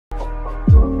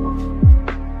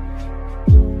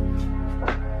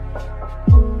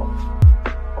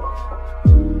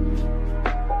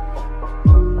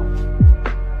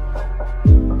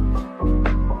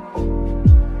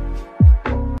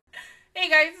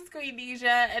it's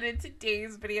Queendija, and in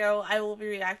today's video, I will be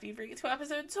reacting to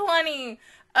episode 20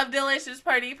 of Delicious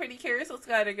Party Precure. So let's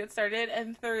go ahead and get started.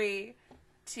 And 3,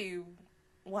 2,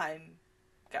 1,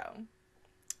 go.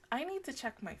 I need to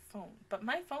check my phone, but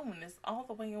my phone is all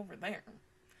the way over there.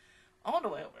 All the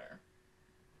way over there.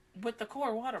 With the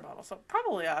core water bottle, so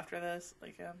probably after this,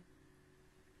 like, It's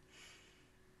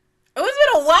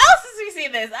been a while since we've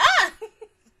seen this. Ah!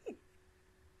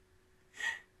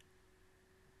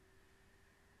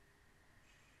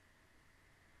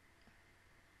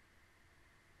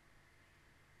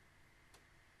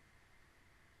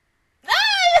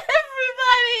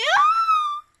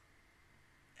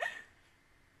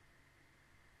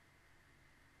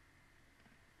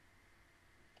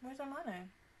 Where's our money?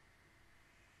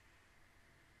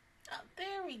 Oh,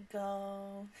 there we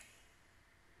go.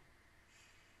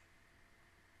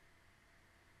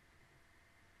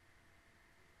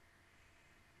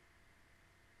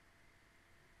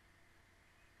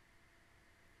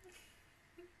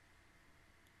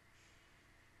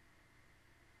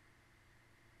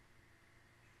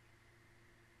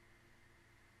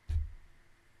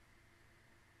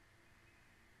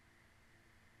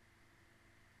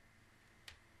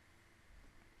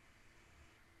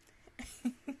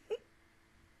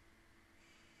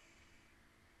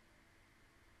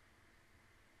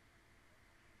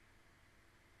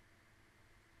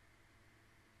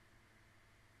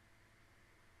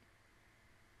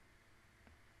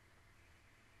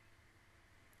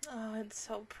 Oh, it's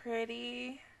so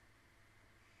pretty.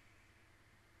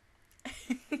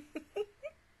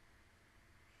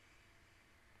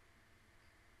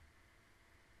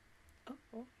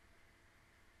 Oh.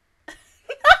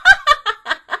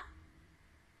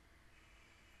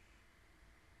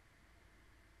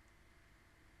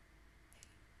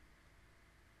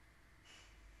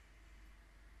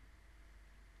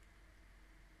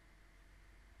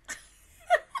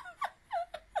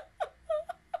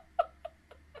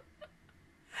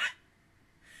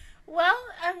 Well,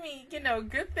 I mean, you know,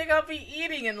 good thing I'll be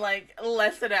eating in like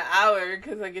less than an hour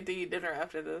because I get to eat dinner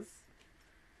after this.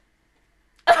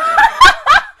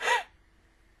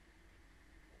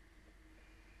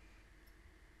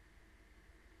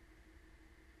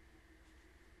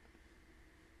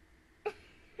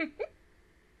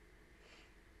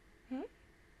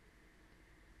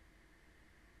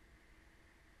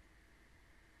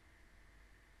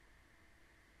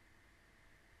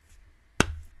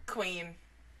 Queen.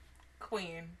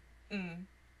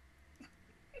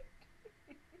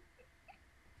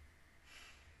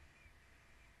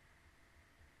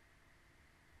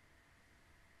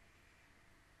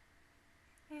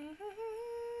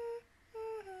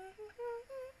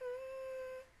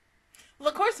 Well,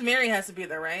 of course Mary has to be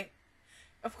there, right?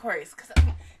 Of course, because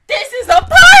this is a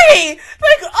party!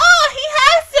 Like, oh, he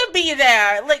has to be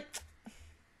there! Like,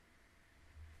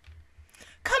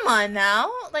 come on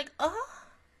now. Like, oh.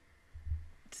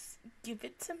 Just give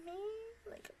it to me.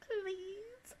 Like,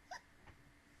 please.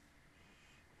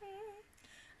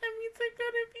 I mean, they're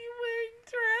gonna be wearing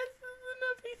dresses and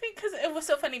everything. Because it was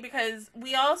so funny because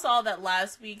we all saw that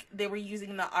last week they were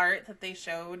using the art that they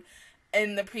showed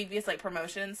in the previous, like,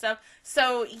 promotion and stuff.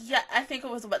 So, yeah, I think it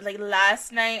was, what, like,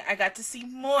 last night I got to see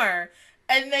more.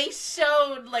 And they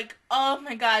showed, like, oh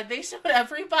my god, they showed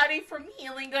everybody from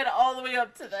Healing Good all the way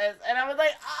up to this. And I was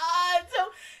like, so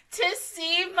to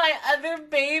see my other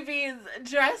babies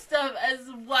dressed up as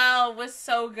well was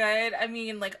so good. I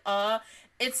mean, like,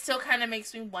 it still kind of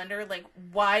makes me wonder, like,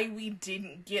 why we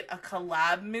didn't get a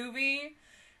collab movie.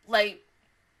 Like,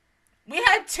 we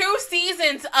had 2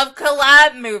 seasons of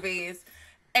collab movies.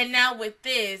 And now with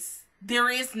this, there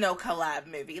is no collab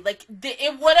movie. Like,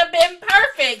 it would have been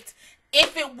perfect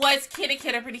if it was Kitty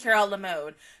Pretty Cure a la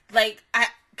mode. Like,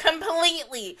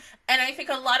 completely. And I think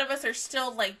a lot of us are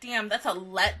still like, damn, that's a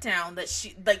letdown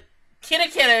that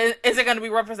Kitty isn't going to be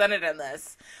represented in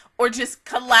this. Or just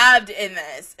collabed in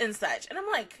this and such. And I'm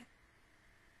like,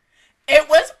 it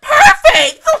was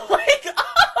perfect! Like,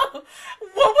 oh,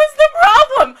 what was the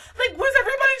problem? Like, was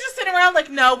everybody just sitting around like,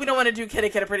 no, we don't want to do Kitty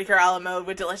Pretty Cure a la mode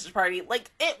with Delicious Party?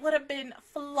 Like, it would have been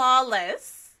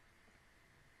flawless.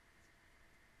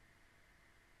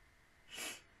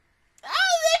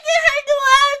 Oh, look at her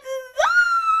glasses! Oh!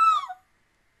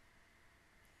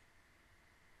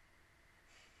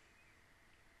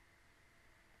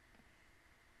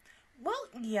 Well,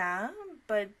 yeah,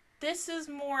 but this is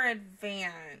more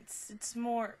advanced. It's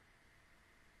more...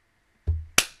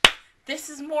 This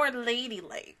is more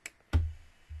ladylike.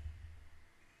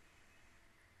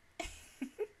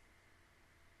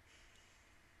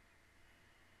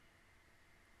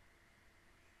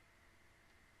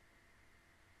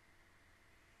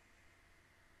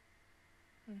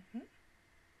 Mm-hmm.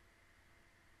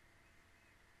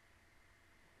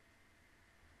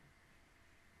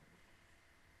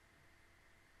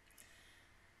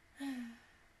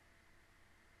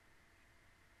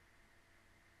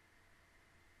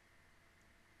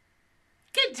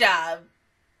 Good job.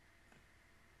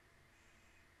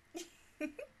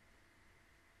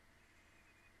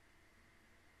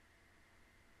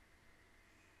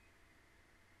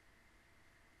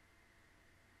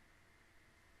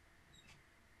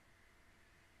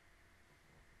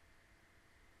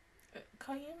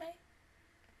 Koyume?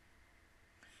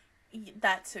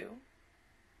 That too.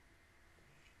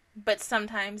 But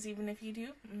sometimes, even if you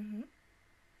do,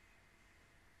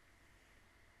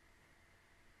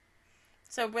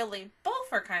 So really,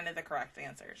 both are kind of the correct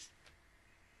answers.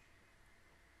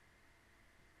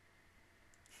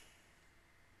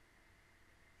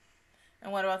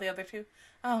 And what about the other two?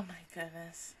 Oh my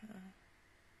goodness.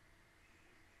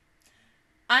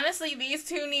 Honestly, these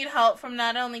two need help from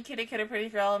not only Kitty Kitty Pretty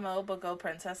Girl Mo, but Go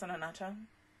Princess and Onacho.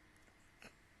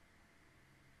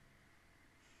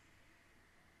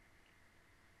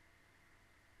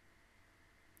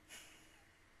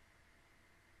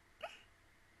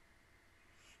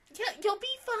 Yeah, you'll be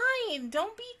fine.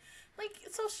 Don't be, like,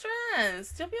 so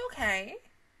stressed. You'll be okay.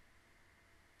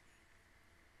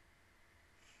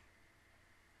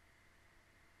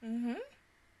 Mm-hmm.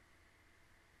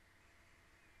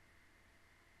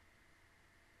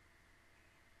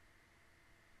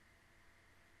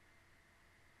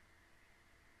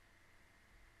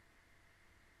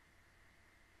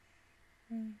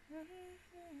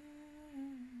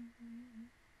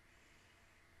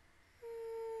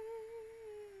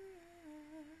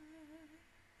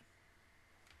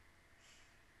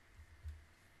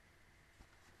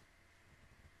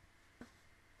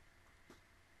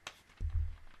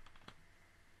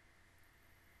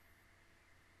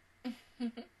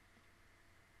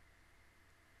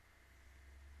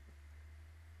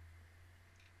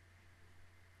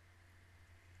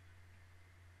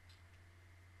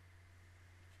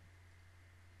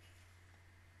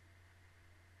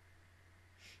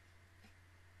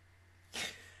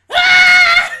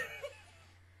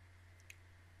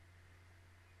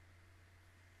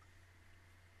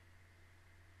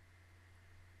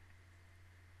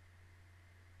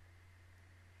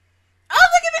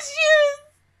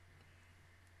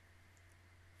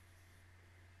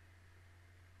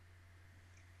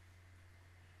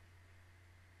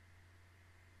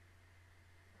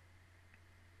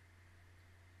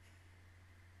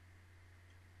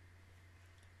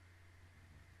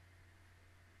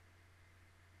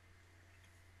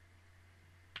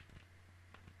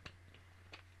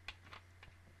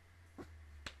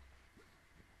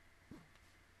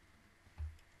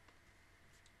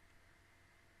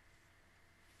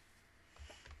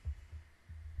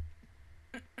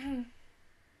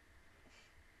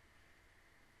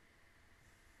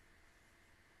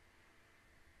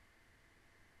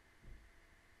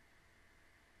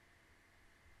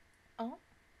 Oh.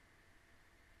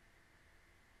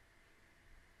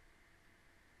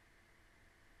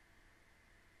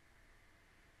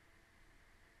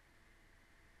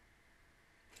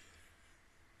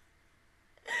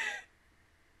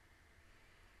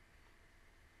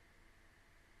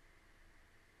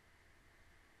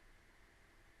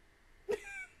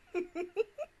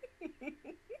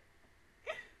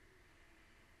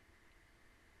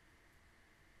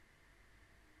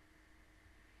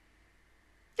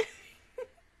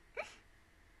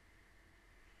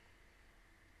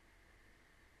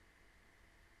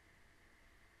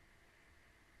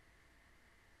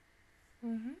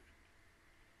 Mm-hmm.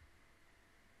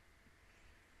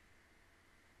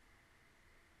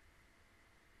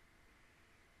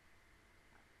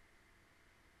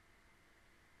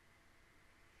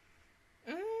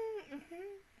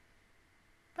 Mm-hmm.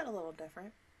 But a little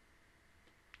different.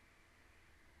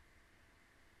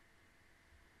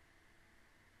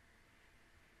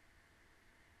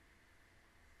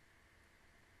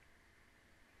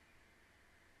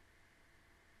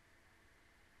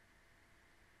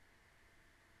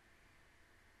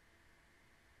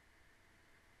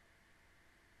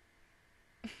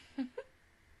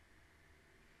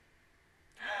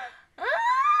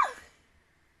 Ah!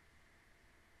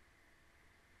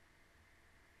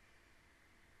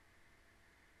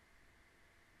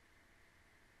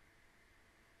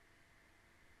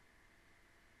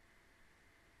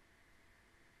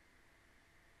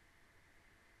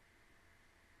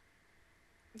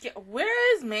 Yeah,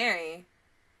 where is Mary?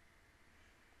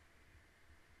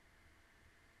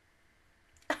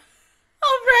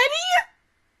 Already?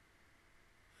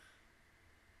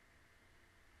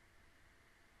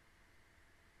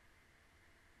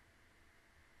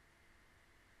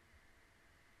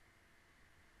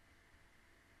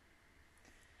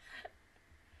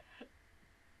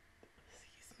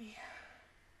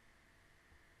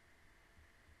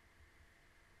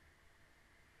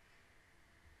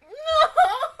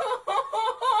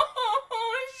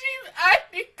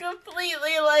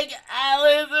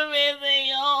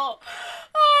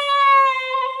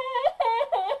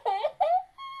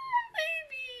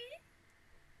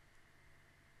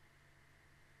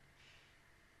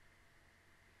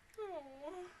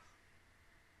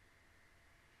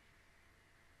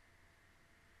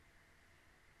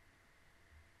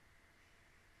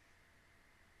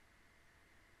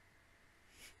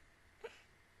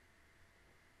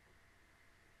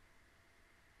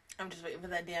 I'm just waiting for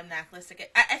that damn necklace to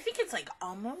get... I think it's, like,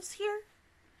 almost here.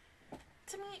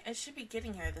 To me, it should be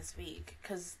getting here this week.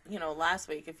 Because, you know, last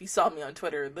week, if you saw me on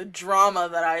Twitter, the drama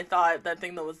that I thought, that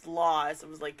thing that was lost, it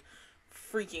was, like,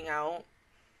 freaking out.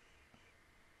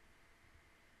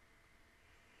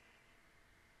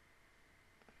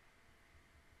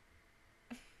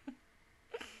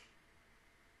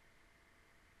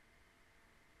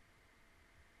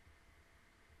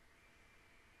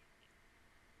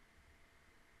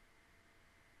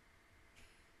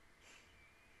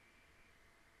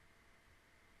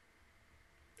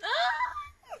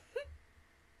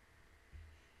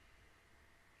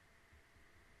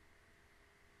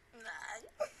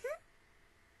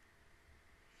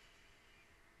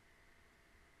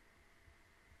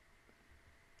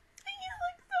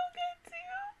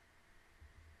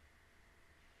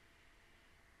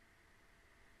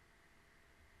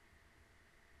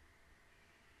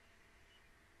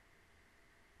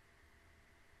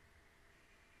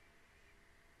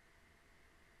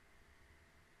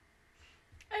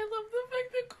 I love the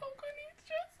fact that Coco needs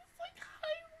dress is like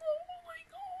high-low, like,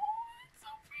 oh, it's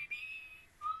so pretty,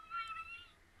 so pretty.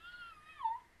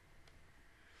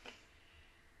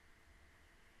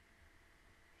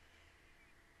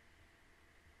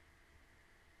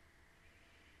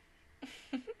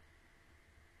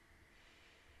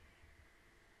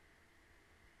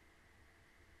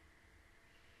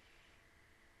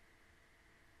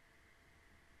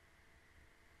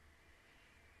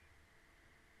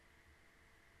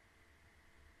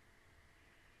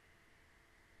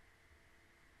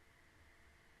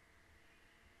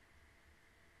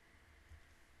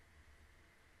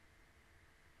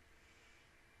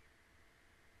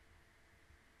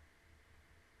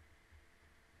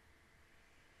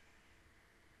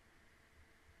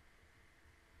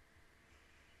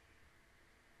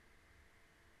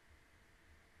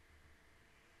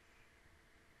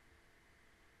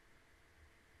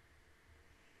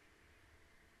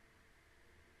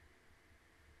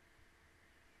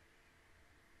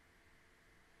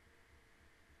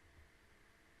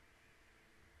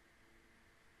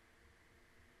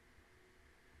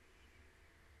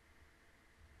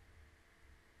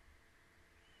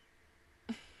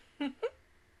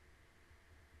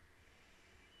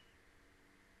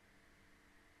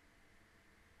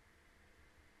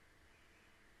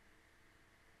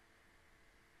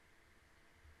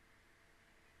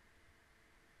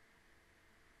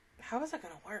 How is that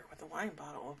gonna work with the wine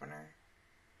bottle opener?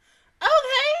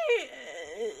 Okay.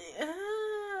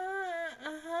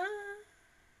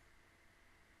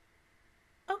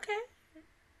 Okay.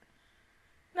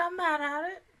 Not mad at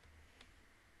it.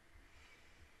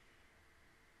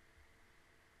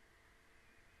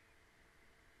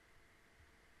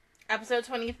 Episode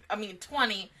 20,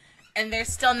 and they're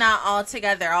still not all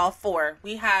together, all four.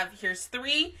 Here's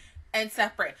 3 and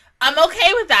separate. I'm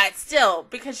okay with that still,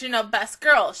 because, you know, best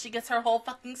girl, she gets her whole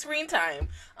fucking screen time.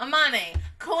 Amane,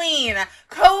 queen,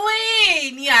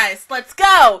 yes, let's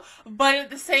go. But at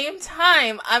the same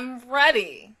time, I'm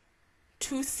ready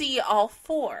to see all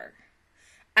 4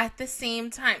 at the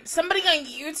same time. Somebody on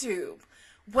YouTube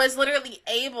was literally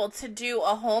able to do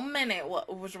a whole minute,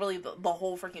 what was really the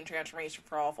whole freaking transformation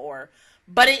for all 4,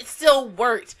 but it still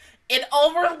worked. It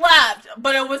overlapped,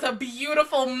 but it was a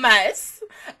beautiful mess.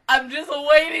 I'm just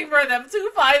waiting for them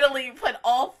to finally put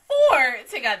all 4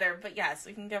 together. But yes,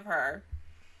 we can give her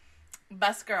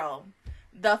best girl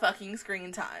the fucking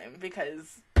screen time,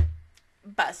 because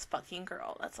best fucking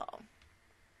girl, that's all.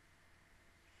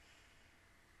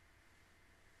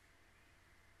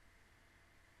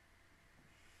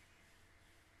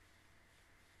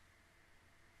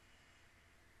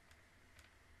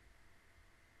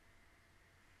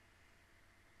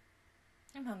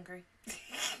 I'm hungry.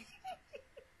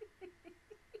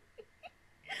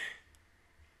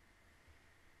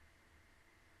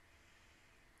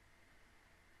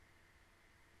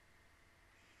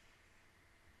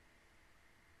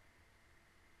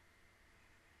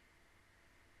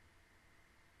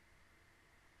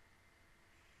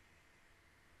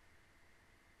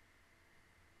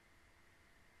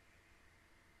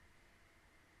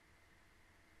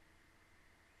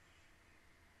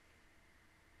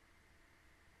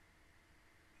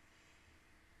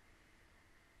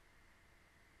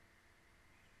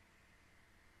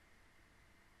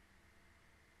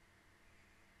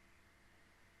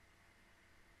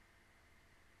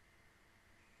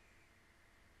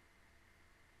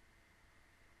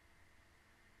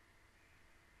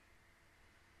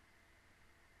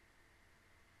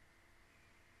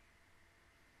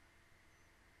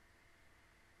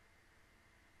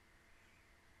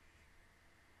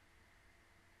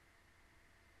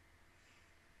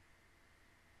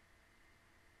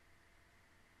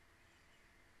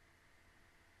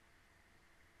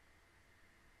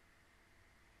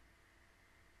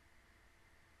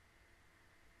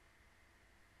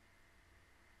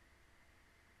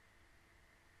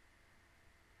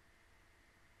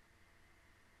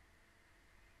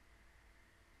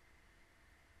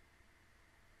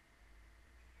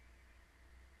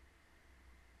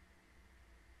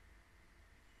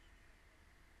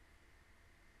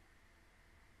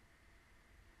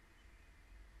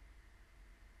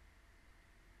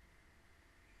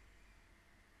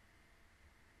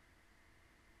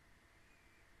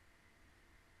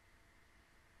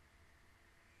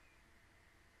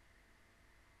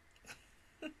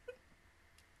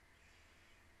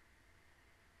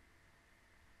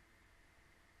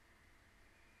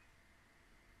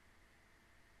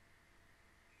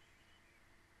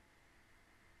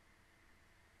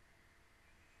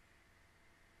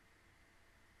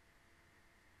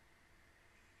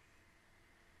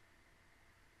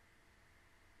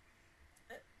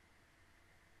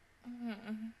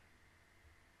 Mm.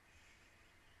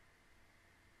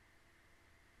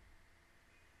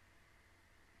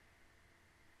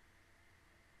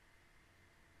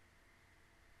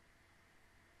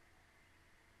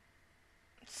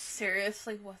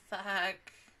 Seriously, what the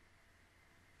heck?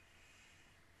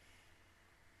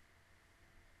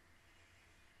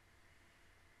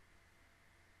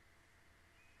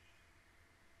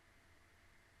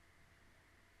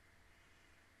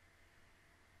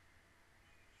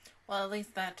 Well, at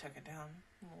least that took it down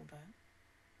a little bit.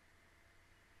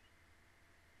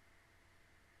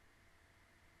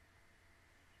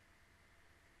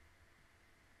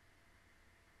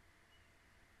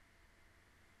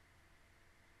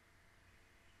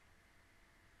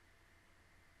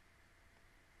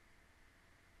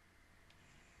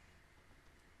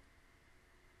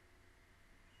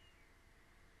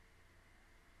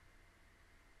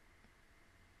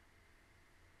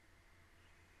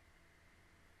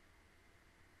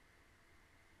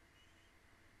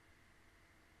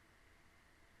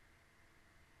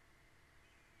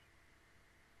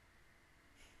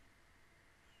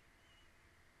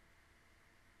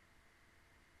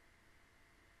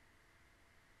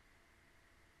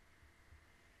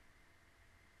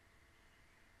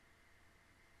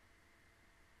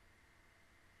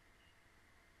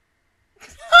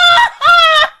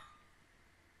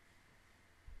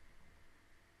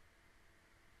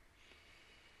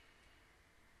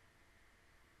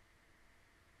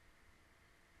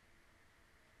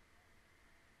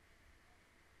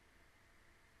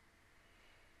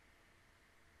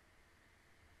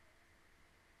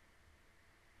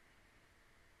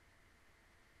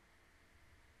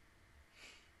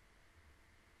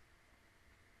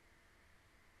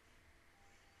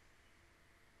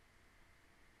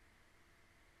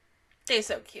 They're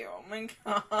so cute. Oh my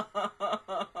god.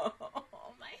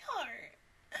 Oh my heart.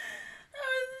 That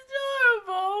was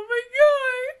adorable. Oh my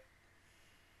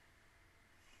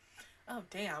god. Oh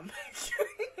damn.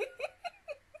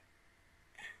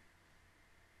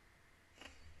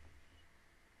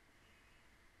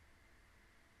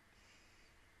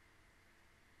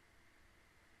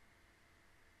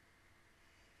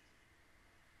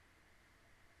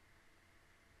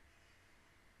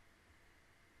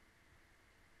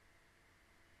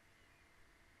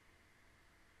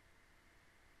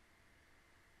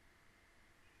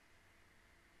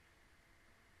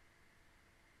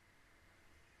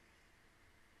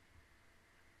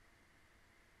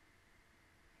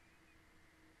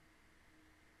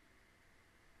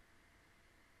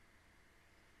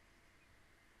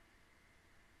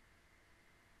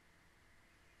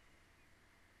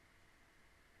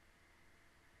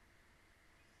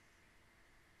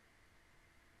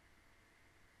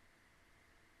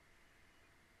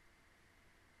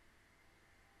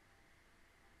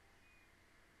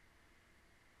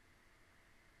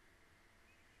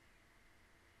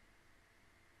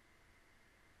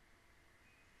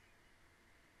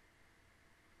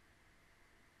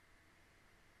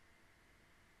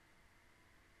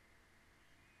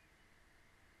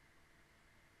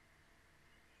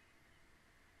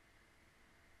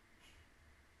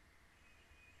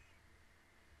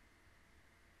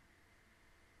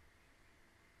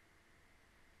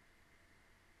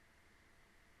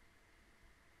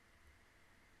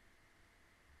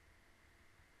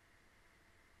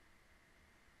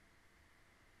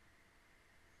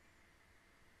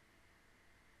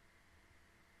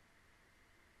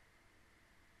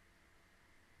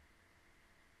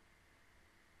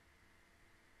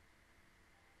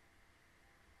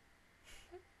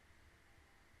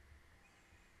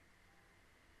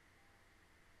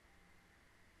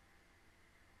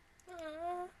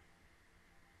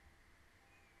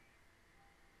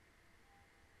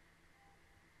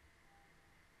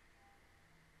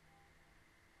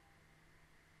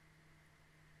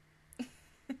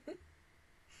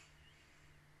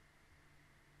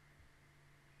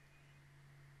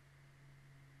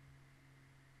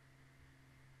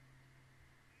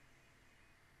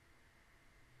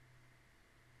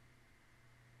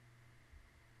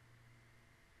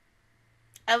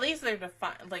 At least they're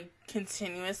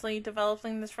continuously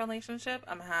developing this relationship.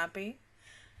 I'm happy.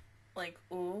 Like,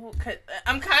 ooh,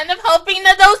 I'm kind of hoping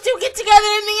that those two get together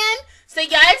in the end. So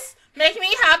yes, make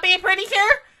me happy, Pretty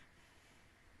Cure.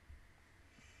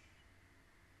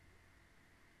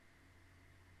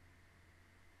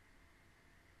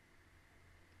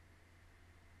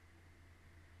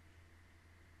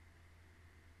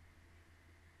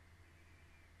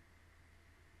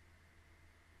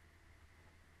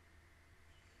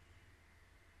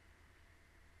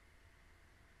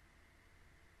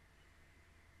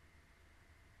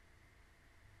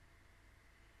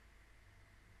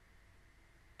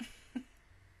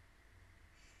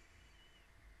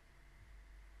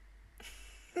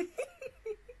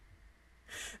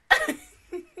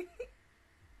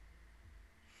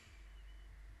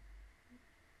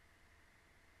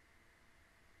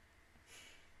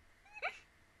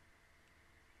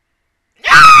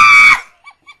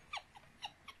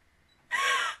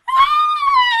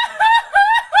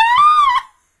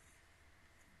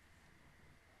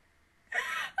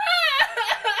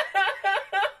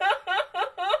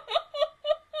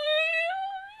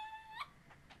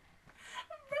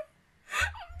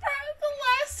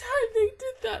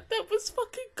 let's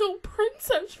fucking go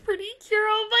Princess Pretty Cure.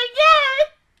 Oh my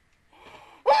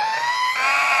god!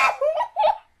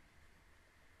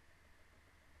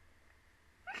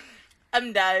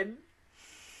 I'm done.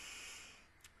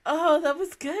 Oh, that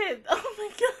was good. Oh my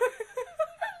god.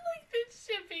 Like, this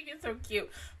shipping is so cute.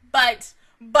 But,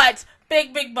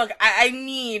 big book. I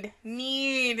need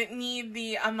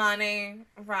the Amane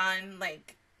Ron,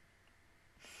 like,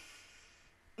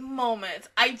 moments.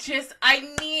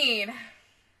 I need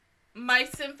my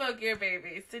Symphogear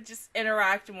babies to just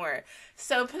interact more.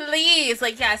 So please,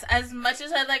 like, yes, as much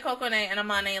as I like Kokone and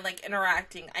Amane, like,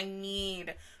 interacting, I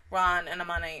need Ron and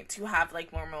Amane to have,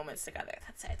 like, more moments together.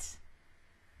 That's it.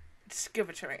 Just give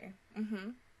it to me.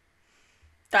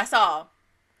 That's all.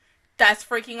 That's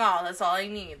freaking all. That's all I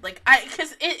need. Like,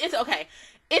 because it's okay.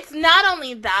 It's not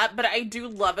only that, but I do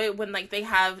love it when, like, they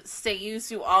have seiyus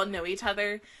who all know each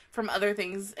other from other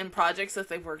things and projects that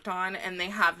they've worked on, and they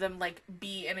have them, like,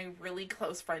 be in a really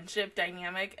close friendship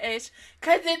dynamic-ish,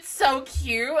 because it's so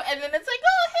cute, and then it's like,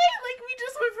 oh, hey, like, we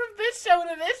just went from this show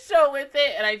to this show with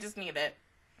it, and I just need it.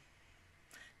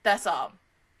 That's all.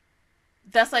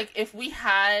 That's, like, if we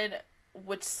had,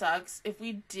 which sucks, if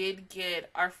we did get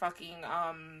our fucking,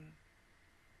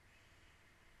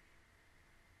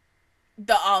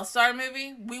 the All-Star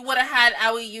movie, we would have had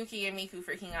Aoi, Yuki, and Miku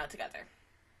freaking out together.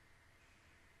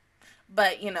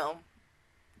 But, you know,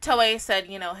 Toei said,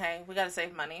 you know, hey, we gotta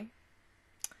save money.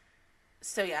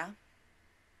 So, yeah.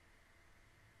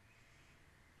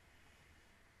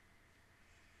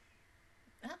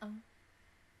 Uh-oh.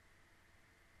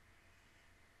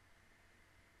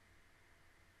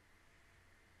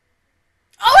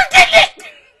 Oh, we're getting it!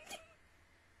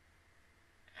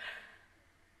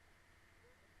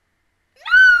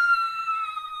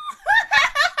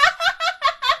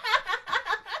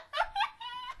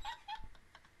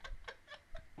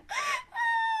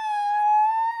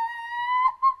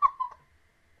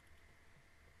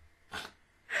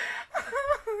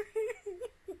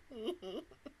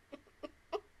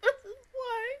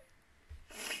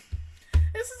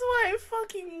 This is why I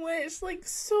fucking wish, like,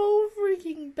 so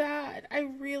freaking bad. I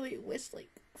really wish, like,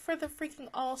 for the freaking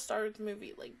All-Stars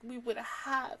movie, like, we would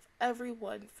have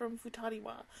everyone from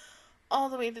Futariwa all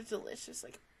the way to Delicious,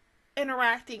 like,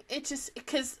 interacting. It just,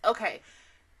 because, okay,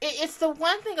 it's the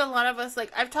one thing a lot of us,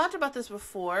 like, I've talked about this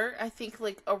before, I think,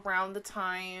 like, around the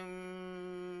time,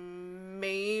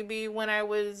 maybe when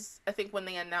when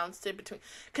they announced it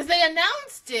because they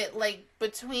announced it, like,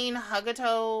 between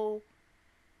Hagato,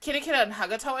 Kirakira and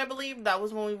Hagato, I believe. That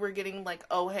was when we were getting, like,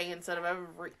 oh, hey, instead of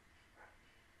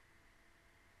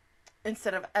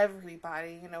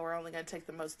everybody, you know, we're only going to take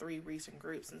the most 3 recent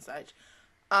groups and such.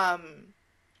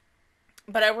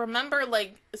 But I remember,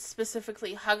 like,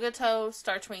 specifically Hagato,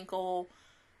 Star Twinkle,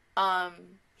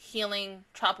 Healing,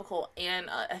 Tropical, and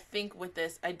I think with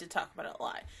this, I did talk about it a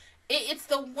lot. It's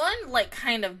the one, like,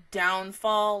 kind of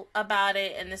downfall about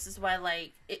it, and this is why,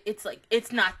 like,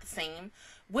 it's not the same.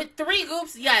 With 3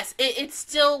 groups, yes, it's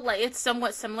still, like, it's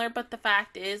somewhat similar, but the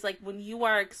fact is, like, when you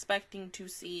are expecting to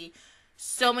see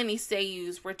so many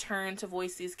seiyus return to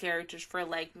voice these characters for,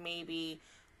 like, maybe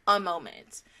a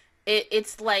moment,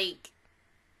 it's, like,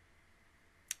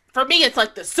 for me, it's,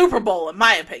 like, the Super Bowl, in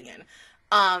my opinion,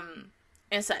 and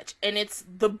such, and it's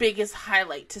the biggest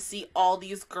highlight to see all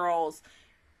these girls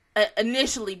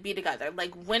initially be together.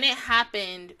 Like, when it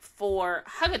happened for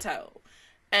Hagato,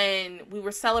 and we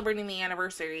were celebrating the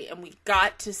anniversary, and we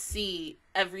got to see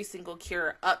every single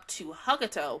cure up to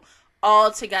Hagato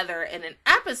all together in an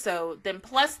episode, then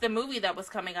plus the movie that was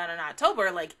coming out in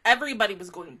October, like, everybody was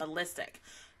going ballistic.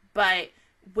 But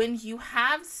when you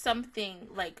have something,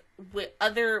 like, with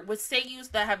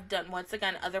seiyus that have done, once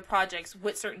again, other projects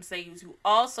with certain seiyus who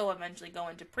also eventually go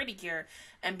into Pretty Cure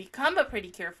and become a Pretty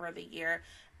Cure for the year,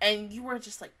 and you were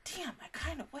just like, damn, I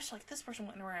kind of wish, like, this person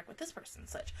would interact with this person and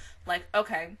such. Like,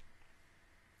 okay,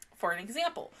 for an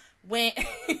example, when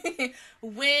a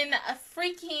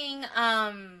freaking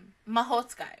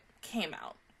Mahotsukai came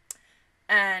out,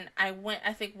 and I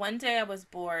think one day I was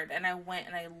bored, and I went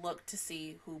and I looked to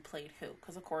see who played who,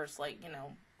 because, of course, like, you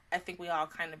know, I think we all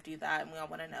kind of do that, and we all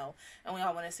want to know, and we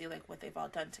all want to see, like, what they've all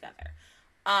done together.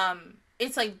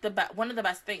 It's, like, one of the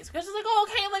best things, because it's like, oh,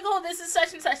 okay, like, oh, this is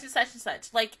such and such and such and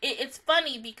such. Like, it's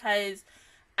funny because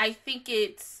I think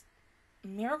it's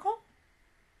Miracle?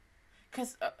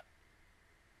 Because,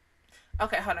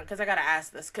 okay, hold on, because I gotta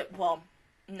ask this. Well,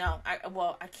 no,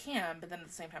 I can, but then at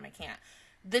the same time I can't.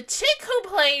 The chick who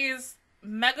plays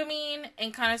Megumin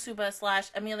and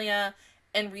Konosuba / Amelia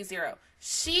and ReZero,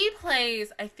 she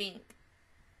plays, I think,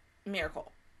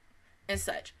 Miracle and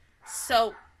such.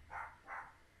 So,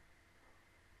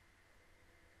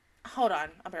 hold on,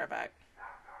 I'll be right back.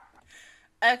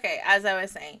 Okay, as I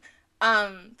was saying,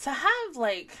 to have,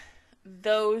 like,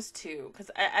 those two, because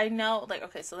I know, like,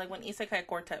 okay, so, like, when Isekai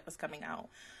Quartet was coming out,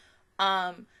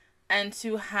 and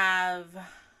to have,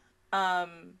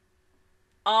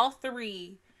 all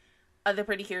three of the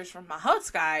Pretty Cures from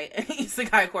Mahotsukai and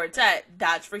Isekai Quartet,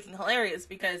 that's freaking hilarious,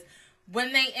 because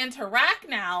when they interact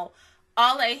now,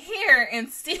 all I hear and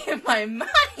see in my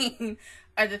mind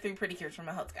are the three Pretty Cures from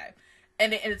Mahotsukai.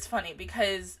 And it's funny,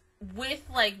 because with,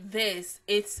 like, this,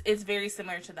 it's very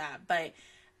similar to that, but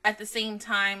at the same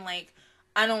time, like,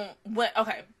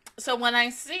 okay, so when I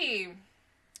see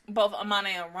both Amane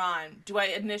and Ron, do I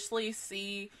initially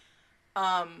see,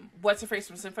 what's her face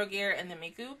from Symphogear and then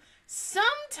Miku?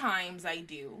 Sometimes I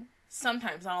do.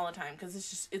 Sometimes, not all the time,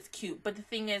 because it's cute. But the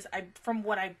thing is, from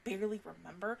what I barely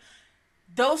remember,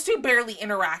 those two barely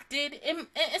interacted in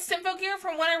Symphogear,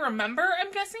 from what I remember,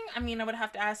 I'm guessing. I mean, I would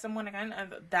have to ask someone again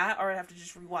that, or I'd have to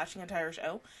just rewatch the entire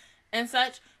show and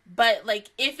such. But, like,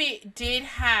 if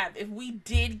we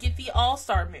did get the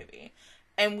All-Star movie,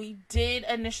 and we did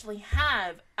initially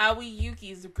have Aoi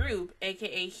Yuki's group,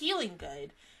 aka Healing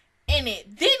Good, in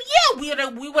it, then yeah,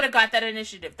 we would have got that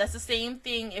initiative. That's the same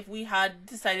thing if we had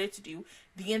decided to do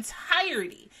the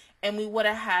entirety, and we would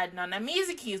have had Nana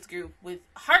Mizuki's group with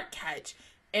Heartcatch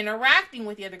interacting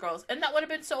with the other girls, and that would have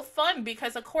been so fun,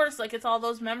 because of course, like, it's all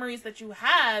those memories that you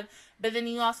have, but then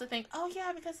you also think, oh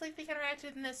yeah, because, like, they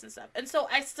interacted in this and stuff. And so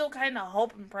I still kind of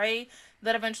hope and pray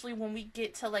that eventually when we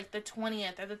get to, like, the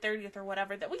 20th or the 30th or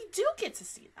whatever, that we do get to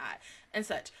see that and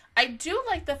such. I do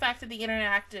like the fact that the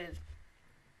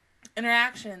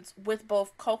interactions with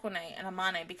both Kokone and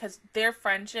Amane, because their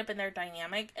friendship and their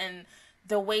dynamic and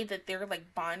the way that they're,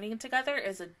 like, bonding together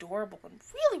is adorable and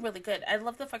really, really good. I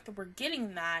love the fact that we're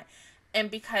getting that, and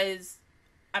because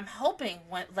I'm hoping,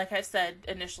 when, like I said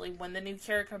initially, when the new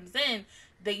character comes in,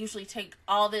 they usually take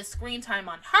all this screen time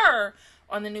on her,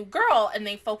 on the new girl, and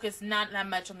they focus not that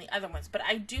much on the other ones. But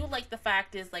I do like the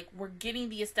fact is, like, we're getting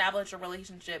the established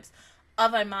relationships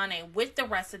of Amane with the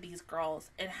rest of these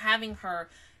girls, and having her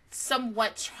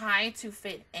somewhat try to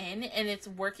fit in, and it's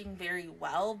working very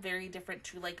well. Very different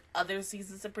to, like, other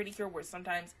seasons of Pretty Cure, where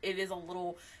sometimes it is a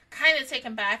little kind of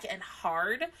taken back and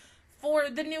hard for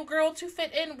the new girl to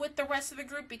fit in with the rest of the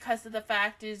group, because of the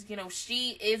fact is, you know,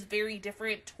 she is very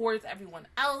different towards everyone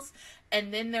else.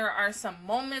 And then there are some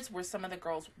moments where some of the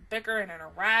girls bicker and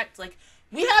interact. Like,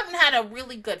 we haven't had a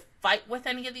really good fight with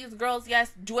any of these girls.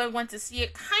 Yes, do I want to see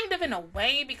it? Kind of, in a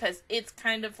way, because it's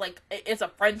kind of like, it's a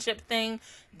friendship thing.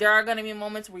 There are going to be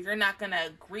moments where you're not going to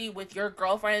agree with your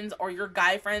girlfriends or your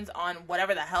guy friends on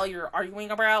whatever the hell you're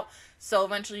arguing about. So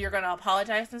eventually you're going to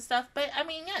apologize and stuff. But, I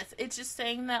mean, yes, it's just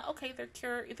saying that, okay, they're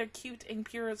cute and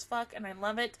pure as fuck, and I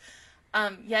love it.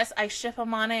 Yes, I ship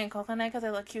Amane and Kokone because they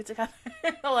look cute together.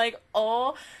 Like,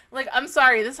 oh, like, I'm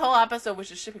sorry, this whole episode was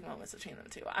just shipping moments between them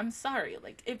two. I'm sorry,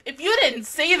 like, if you didn't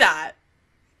see that,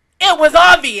 it was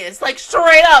obvious, like,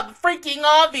 straight up freaking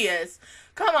obvious.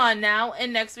 Come on now.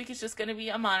 And next week it's just gonna be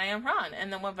Amane and Ron,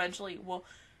 and then eventually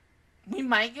we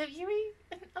might get Yui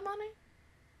and Amane.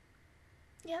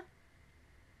 Yeah.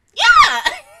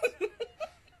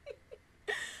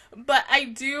 But I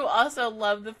do also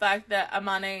love the fact that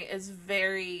Amane is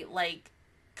very, like,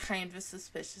 kind of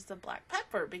suspicious of Black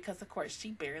Pepper, because, of course,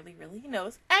 she barely really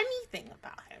knows anything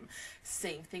about him.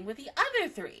 Same thing with the other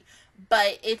three.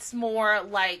 But it's more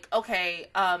like, okay,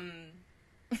 Ron,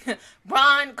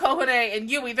 Kokone,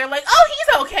 and Yui, they're like, oh,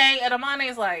 he's okay. And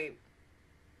Amane's like,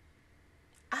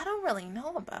 I don't really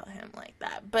know about him like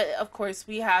that. But, of course,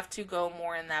 we have to go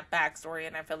more in that backstory,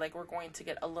 and I feel like we're going to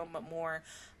get a little bit more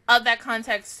of that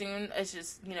context soon. It's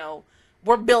just, you know,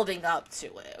 we're building up to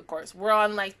it. Of course, we're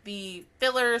on, like, the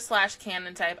filler /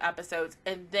 canon type episodes,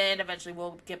 and then eventually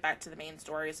we'll get back to the main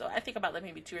story. So I think about, like,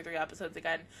 maybe 2 or 3 episodes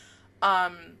again,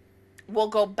 we'll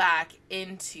go back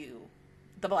into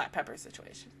the Black Pepper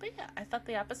situation. But yeah, I thought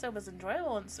the episode was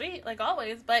enjoyable and sweet, like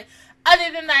always. But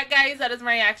other than that, guys, that is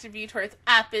my reaction view towards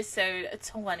episode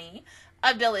 20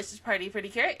 of Delicious Party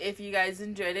Precure. If you guys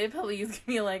enjoyed it, please give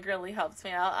me a like, really helps me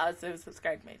out. Also,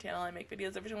 subscribe to my channel. I make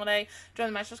videos every single day. Join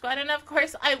the Master Squad. And of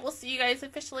course, I will see you guys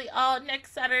officially all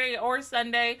next Saturday or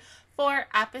Sunday for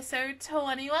episode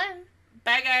 21.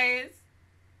 Bye, guys.